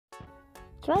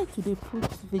Try to dey put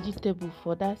vegetable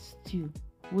for that stew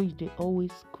wey you dey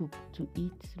always cook to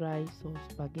eat rice or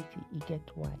spaghetti. E get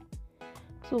why.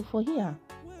 So for here,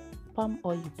 palm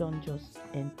oil don just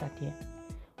enter there.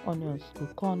 Onions go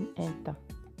come enter.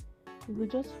 You go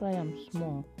just fry am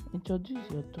small. Introduce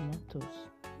your tomatoes.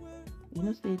 You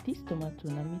know say this tomato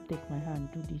na me take my hand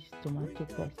do this tomato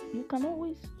paste. You can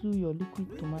always do your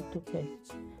liquid tomato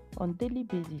paste on daily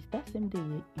basis. That same day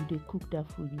you dey cook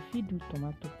that food, you fit do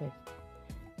tomato paste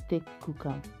take cook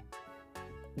am.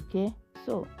 Okay,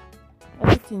 so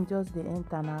everything just dey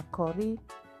enter. Na curry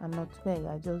and nutmeg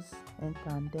I just enter,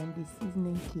 and then the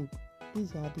seasoning cube.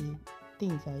 These are the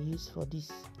things I use for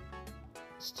this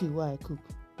stew wey I cook.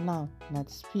 Now na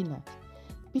the spinach,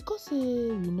 because we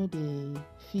no dey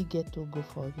fit get ugu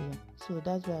for here, so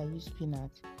that's why I use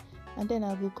spinach. And then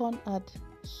I go come add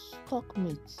stock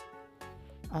meat.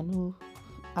 I no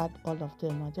add all of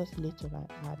them, I just later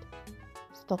I add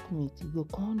stock meat. You go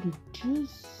come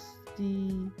reduce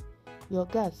your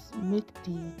gas, make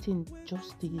the thing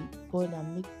just dey boil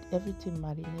and make everything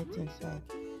marinate inside.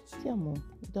 See am o,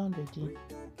 e don ready.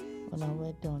 Una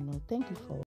well done o. Thank you for